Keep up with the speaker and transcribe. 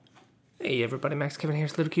Hey everybody, Max Kevin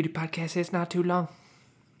here's Little Cutie Podcast. It's not too long.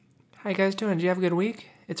 How you guys doing? Did you have a good week?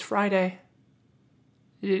 It's Friday.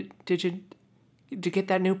 Did you get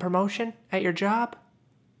that new promotion at your job?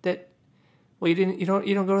 You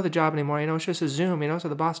don't go to the job anymore. It's just a Zoom. So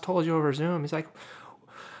the boss told you over Zoom. He's like,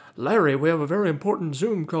 Larry, we have a very important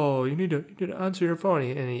Zoom call. You need to answer your phone.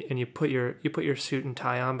 And you put your suit and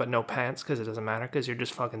tie on, but no pants because it doesn't matter because you're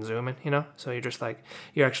just fucking Zooming. So you're just like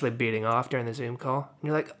you're actually beating off during the Zoom call. And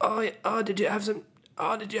you're like, did you have some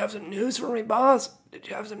news for me, boss? Did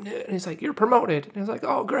you have some news? And he's like, you're promoted. And he's like,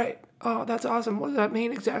 oh great. Oh, that's awesome. What does that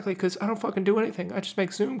mean exactly? Because I don't fucking do anything. I just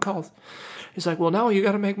make Zoom calls. He's like, well, now you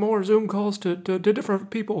got to make more Zoom calls to different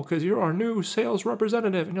people because you're our new sales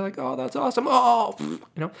representative. And you're like, oh, that's awesome. Oh,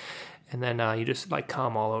 And then you just like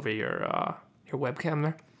come all over your webcam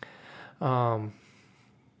there.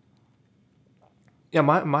 Yeah,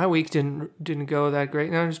 my week didn't go that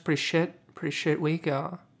great. No, it was pretty shit week.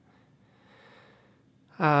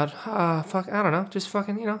 Fuck, I don't know, just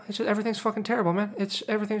fucking, it's just, everything's fucking terrible, man.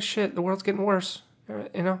 Everything's shit. The world's getting worse.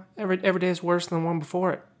 Every day is worse than the one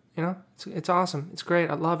before it. It's awesome. It's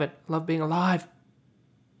great. I love it. I love being alive.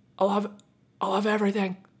 I love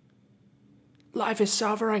everything. Life is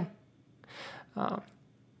suffering. So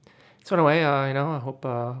anyway, I hope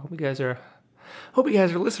you guys are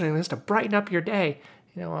listening to this to brighten up your day.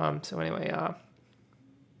 So anyway,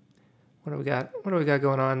 what do we got? What do we got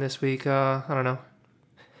going on this week? I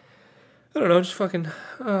don't know, just fucking,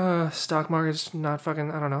 stock market's not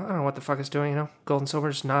fucking, I don't know what the fuck it's doing, gold and silver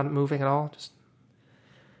just not moving at all, just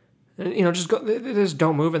go, they just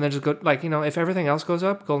don't move, and then just go, like, if everything else goes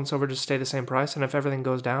up, gold and silver just stay the same price, and if everything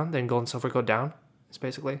goes down, then gold and silver go down. It's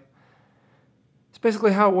basically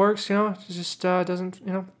how it works, it just, doesn't,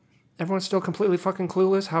 everyone's still completely fucking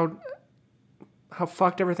clueless how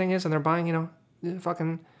fucked everything is, and they're buying,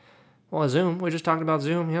 fucking, well, Zoom, we just talked about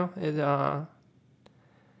Zoom, of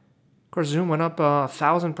course, Zoom went up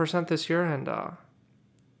 1,000% this year, and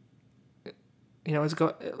it's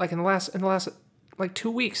like in the last like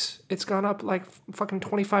 2 weeks, it's gone up like fucking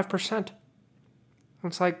 25%.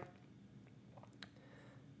 It's like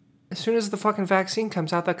as soon as the fucking vaccine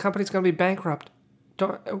comes out, that company's gonna be bankrupt.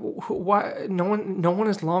 Why? No one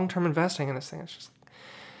is long-term investing in this thing. It's just.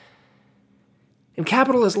 And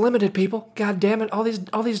capital is limited, people. God damn it! All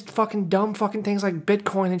these fucking dumb fucking things like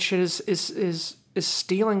Bitcoin and shit is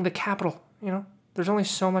stealing the capital. There's only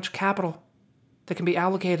so much capital that can be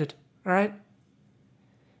allocated. All right.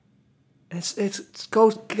 And it's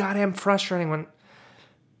goddamn frustrating when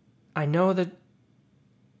I know the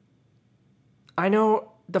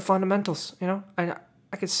fundamentals. I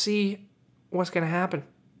could see what's gonna happen.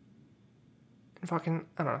 And fucking,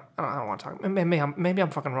 I don't know. I don't want to talk. Maybe I'm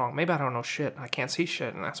fucking wrong. Maybe I don't know shit. I can't see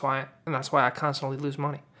shit, and that's why I constantly lose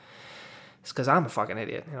money. It's because I'm a fucking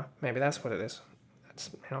idiot. Maybe that's what it is. That's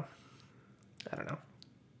I don't know.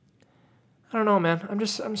 I don't know, man.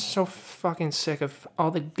 I'm so fucking sick of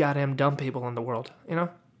all the goddamn dumb people in the world.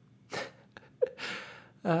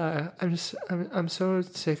 I'm so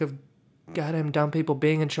sick of goddamn dumb people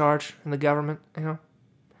being in charge in the government.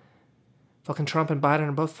 Fucking Trump and Biden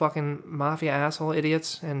are both fucking mafia asshole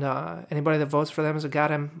idiots, and anybody that votes for them is a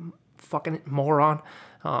goddamn fucking moron.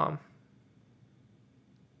 Hope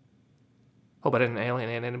I didn't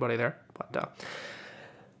alienate anybody there, but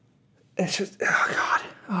it's just,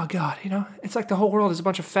 oh god, it's like the whole world is a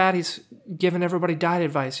bunch of fatties giving everybody diet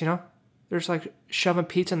advice. They're just like shoving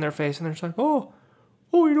pizza in their face, and they're just like, oh,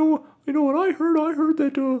 you know what I heard? I heard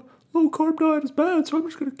that low carb diet is bad, so I'm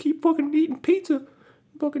just gonna keep fucking eating pizza,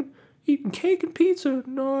 fucking eating cake and pizza.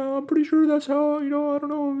 No, I'm pretty sure that's how, I don't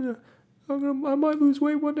know, I might lose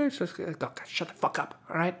weight one day. So shut the fuck up,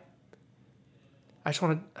 all right? I just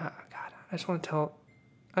want to tell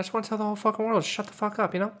the whole fucking world, shut the fuck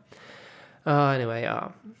up, Anyway,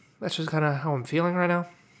 that's just kind of how I'm feeling right now.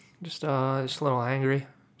 Just a little angry,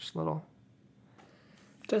 just a little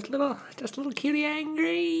cutie angry.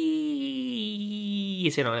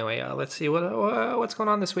 Anyway, let's see what's going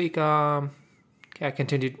on this week. I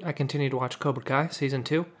continued to watch Cobra Kai season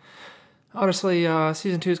 2. Honestly,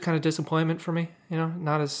 season 2 is kind of disappointment for me.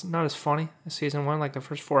 Not as funny as season 1. Like the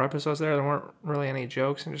first 4 episodes there weren't really any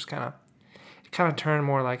jokes, and just kind of turned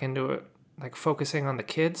more like into it, like focusing on the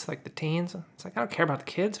kids, like the teens. It's like I don't care about the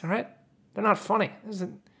kids, all right? They're not funny. This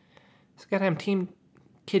goddamn team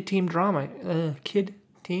drama.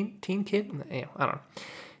 Teen kid. I don't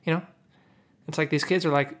know. It's like these kids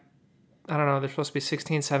are like, I don't know, they're supposed to be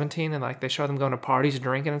 16, 17, and like they show them going to parties,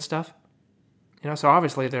 drinking and stuff. So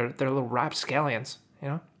obviously they're little rapscallions,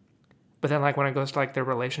 But then like when it goes to like their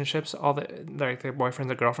relationships, their boyfriends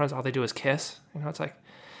or girlfriends, all they do is kiss. It's like,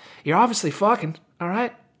 you're obviously fucking, all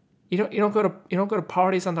right? You don't go to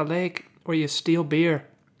parties on the lake where you steal beer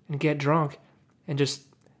and get drunk and just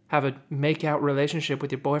have a make-out relationship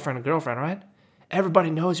with your boyfriend or girlfriend, all right? Everybody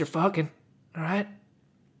knows you're fucking, all right?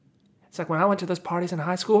 It's like when I went to those parties in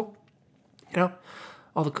high school,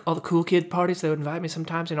 all the cool kid parties, they would invite me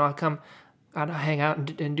sometimes. I'd hang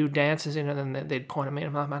out and do dances, and then they'd point at me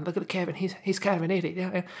and I'm like, look at Kevin, he's kind of an idiot.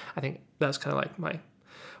 Yeah. I think that's kind of like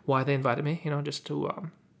why they invited me, just to,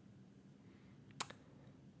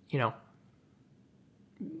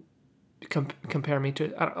 compare me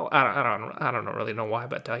to, I don't really know why,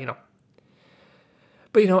 but,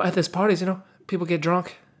 But, at this parties, people get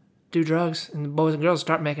drunk, do drugs, and the boys and girls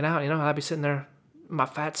start making out, I'd be sitting there, my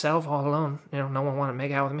fat self all alone, no one wanted to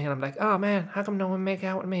make out with me, and I'm like, oh man, how come no one make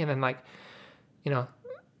out with me? And then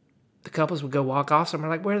the couples would go walk off somewhere,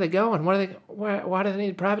 like, where are they going? Why do they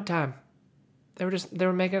need private time? They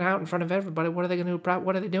were making out in front of everybody. What are they going to do?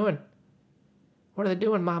 What are they doing? What are they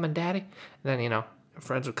doing, mom and daddy? And then,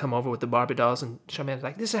 friends would come over with the Barbie dolls and show me,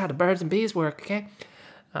 like, this is how the birds and bees work, okay?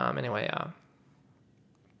 Yeah,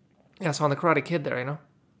 so on the Karate Kid there,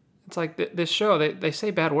 it's like this show, they say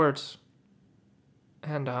bad words,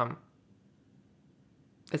 and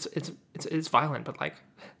it's violent, but like,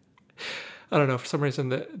 I don't know, for some reason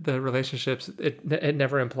the relationships, it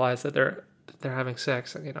never implies that they're having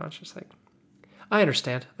sex, and it's just like, I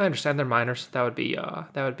understand they're minors, that would be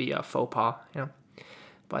a faux pas,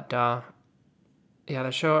 but yeah,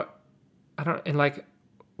 the show, and like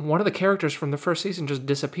one of the characters from the first season just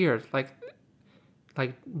disappeared, like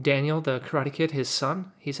Daniel, the Karate Kid, his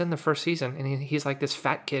son, he's in the first season, and he's like this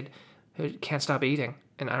fat kid who can't stop eating.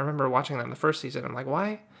 And I remember watching that in the first season. I'm like,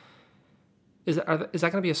 why? Is that going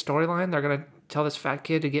to be a storyline? They're going to tell this fat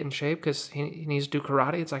kid to get in shape because he needs to do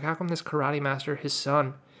karate? It's like, how come this karate master, his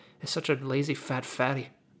son, is such a lazy fat fatty?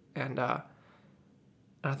 And I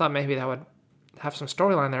thought maybe that would have some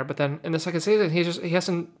storyline there. But then in the second season, he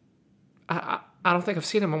hasn't... I don't think I've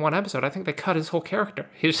seen him in one episode. I think they cut his whole character.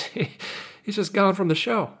 He's just gone from the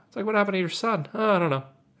show. It's like, what happened to your son? Oh, I don't know.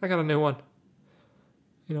 I got a new one.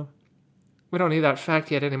 We don't need that fat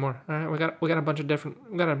kid anymore. All right, we got a bunch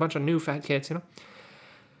of new fat kids,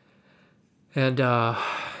 And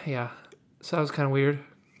yeah, so that was kind of weird.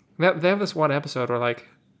 They have this one episode where like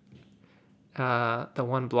the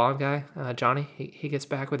one blonde guy, Johnny, he gets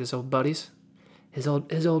back with his old buddies, his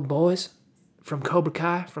old boys from Cobra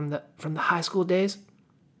Kai from the high school days,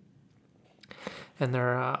 and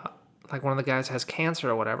they're like one of the guys has cancer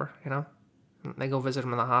or whatever, And they go visit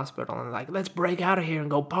him in the hospital and they're like, let's break out of here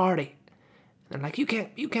and go party. And they're like, you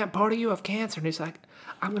can't party, you have cancer. And he's like,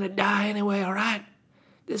 I'm gonna die anyway, all right?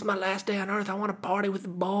 This is my last day on earth. I want to party with the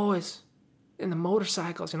boys in the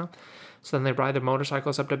motorcycles, So then they ride their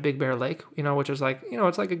motorcycles up to Big Bear Lake, which is like,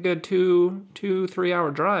 it's like a good 3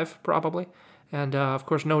 hour drive probably. And of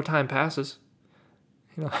course, no time passes.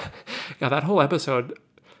 Yeah, that whole episode,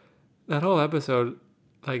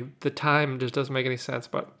 like the time just doesn't make any sense.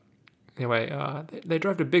 But anyway, they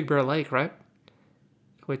drive to Big Bear Lake, right?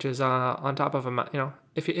 Which is on top of a,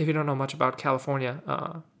 if you don't know much about California,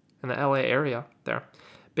 in the LA area there,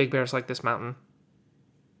 Big Bear's like this mountain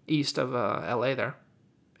east of LA there,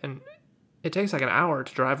 and it takes like an hour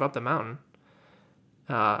to drive up the mountain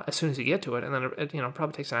as soon as you get to it, and then it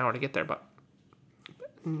probably takes an hour to get there. But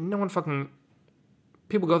no one fucking...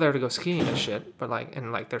 People go there to go skiing and shit, but like,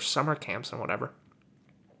 and like there's summer camps and whatever.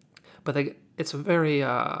 But it's a very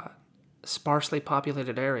sparsely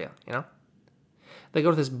populated area, They go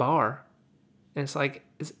to this bar, and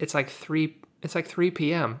it's like 3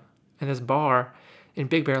 p.m. in this bar in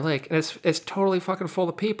Big Bear Lake, and it's totally fucking full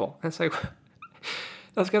of people. And it's like,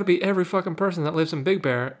 that's got to be every fucking person that lives in Big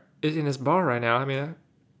Bear is in this bar right now. I mean,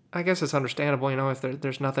 I guess it's understandable, if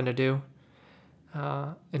there's nothing to do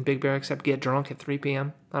in Big Bear except get drunk at 3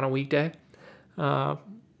 p.m. on a weekday.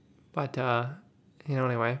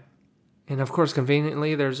 Anyway. And of course,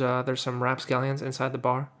 conveniently, there's some rapscallions inside the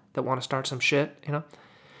bar that want to start some shit,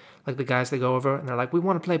 Like the guys, they go over and they're like, we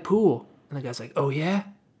want to play pool. And the guy's like, oh yeah?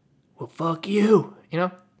 Well, fuck you,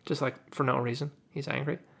 Just like for no reason. He's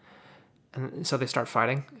angry. And so they start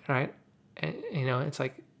fighting, right? And, it's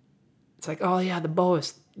like, oh yeah,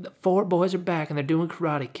 the 4 boys are back and they're doing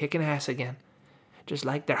karate, kicking ass again. Just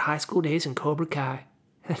like their high school days in Cobra Kai.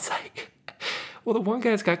 And it's like, well, the one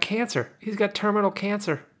guy's got cancer. He's got terminal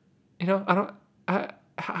cancer.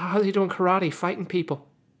 How's he doing karate, fighting people?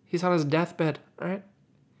 He's on his deathbed, right?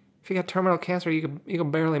 If you got terminal cancer, you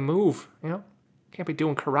can barely move, Can't be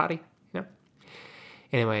doing karate,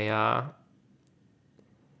 Anyway, that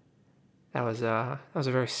was a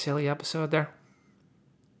very silly episode there.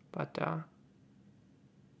 But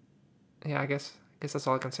yeah, I guess that's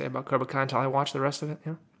all I can say about Cobra Kai until I watch the rest of it,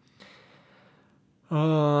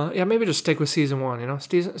 Yeah, maybe just stick with season 1, you know?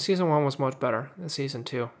 Season 1 was much better than season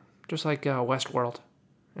 2. Just like Westworld.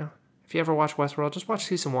 You know? If you ever watch Westworld, just watch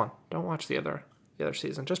season 1. Don't watch the other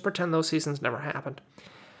season. Just pretend those seasons never happened.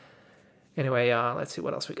 Anyway, let's see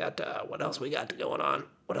what else we got. What else we got going on?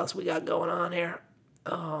 What else we got going on here?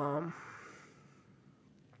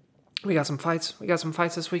 We got some fights. We got some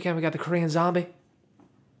fights this weekend. We got the Korean Zombie.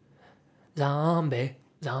 Zombie.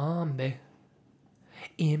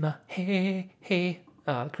 Ima, hey.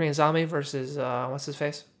 Korean Zombie versus, what's his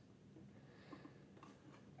face?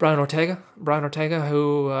 Brian Ortega,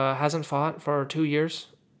 who hasn't fought for 2 years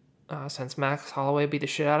since Max Holloway beat the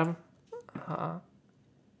shit out of him.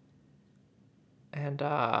 And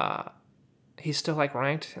he's still like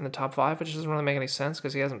ranked in the top 5, which doesn't really make any sense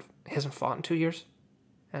because he hasn't fought in 2 years.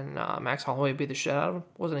 And Max Holloway beat the shit out of him.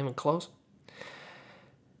 Wasn't even close.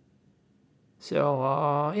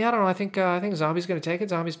 So yeah, I don't know. I think Zombie's gonna take it.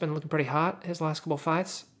 Zombie's been looking pretty hot his last couple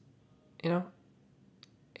fights. You know,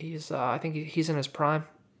 I think he's in his prime,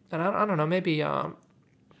 and I don't know. Maybe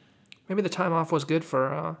the time off was good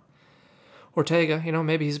for Ortega. You know,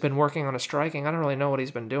 maybe he's been working on his striking. I don't really know what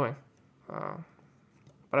he's been doing,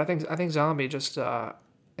 but I think Zombie just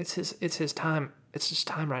it's his time. It's his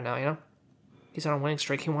time right now. You know, he's on a winning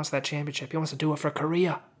streak. He wants that championship. He wants to do it for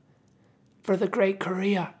Korea, for the great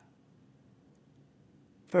Korea.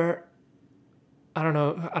 I don't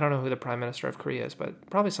know who the Prime Minister of Korea is, but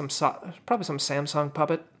probably some Samsung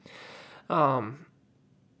puppet. Yeah,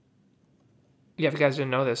 if you guys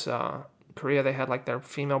didn't know this, Korea, they had like their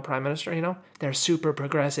female Prime Minister, you know? They're super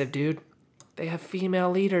progressive, dude. They have female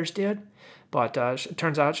leaders, dude. But it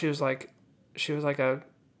turns out she was like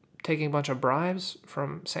taking a bunch of bribes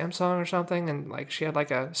from Samsung or something, and like she had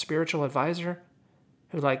like a spiritual advisor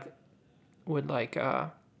who like would like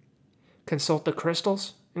consult the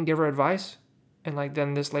crystals and give her advice, and like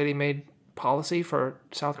then this lady made policy for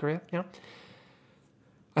South Korea. You know,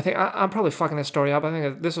 I think I'm probably fucking this story up. I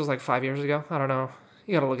think this was like 5 years ago. I don't know.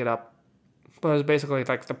 You gotta look it up. But it was basically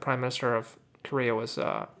like the Prime Minister of Korea was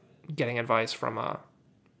getting advice from a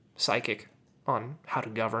psychic on how to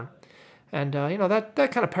govern, and you know that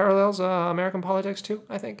kind of parallels American politics too,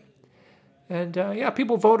 I think. And yeah,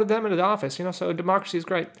 people voted them into the office. You know, so democracy is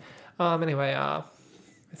great. Anyway,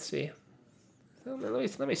 let's see.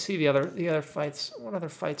 Let me see the other fights. What other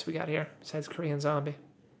fights we got here besides Korean Zombie?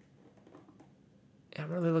 Yeah, I'm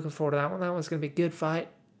really looking forward to that one. That one's gonna be a good fight.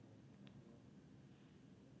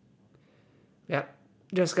 Yeah,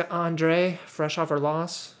 Jessica Andre, fresh off her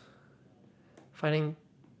loss, fighting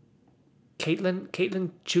Caitlin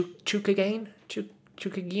Chukagian.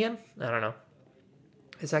 I don't know.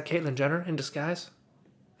 Is that Caitlyn Jenner in disguise?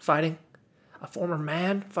 Fighting a former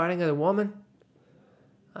man, fighting a woman?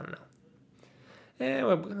 I don't know. Yeah,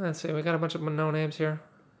 well, let's see. We got a bunch of no names here.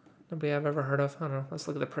 Nobody I've ever heard of. I don't know. Let's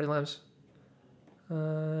look at the prelims.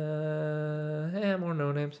 Yeah, more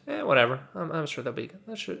no names. Yeah, whatever. I'm sure they'll be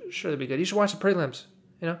good. Sure they'll be good. You should watch the prelims.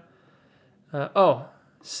 You know.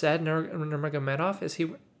 Said Nurmagomedov. Is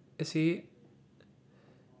he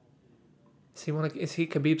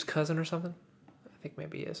Khabib's cousin or something? I think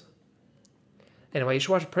maybe he is. Anyway, you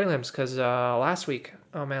should watch the prelims because last week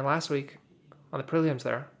on the prelims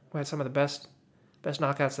there, we had some of the best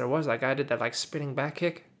knockouts there was. That guy did that like spinning back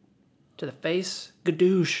kick to the face.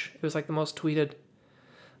 Gadoosh. It was like the most retweeted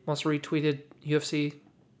UFC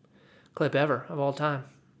clip ever of all time.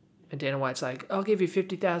 And Dana White's like, I'll give you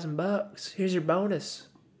 $50,000. Here's your bonus.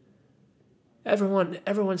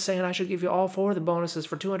 Everyone's saying I should give you all 4 of the bonuses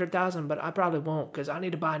for $200,000, but I probably won't because I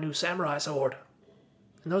need to buy a new samurai sword.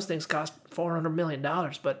 And those things cost $400 million,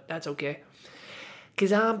 but that's okay.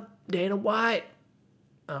 Because I'm Dana White.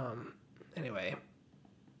 Anyway.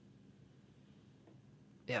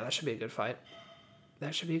 Yeah, that should be a good fight.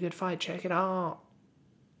 Check it out.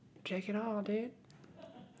 Dude.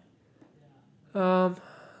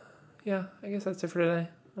 Yeah, I guess that's it for today.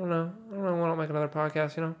 I don't know when I'll make another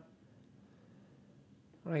podcast, you know?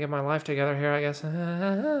 When I get my life together here, I guess.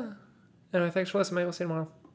 Anyway, thanks for listening, mate. We'll see you tomorrow.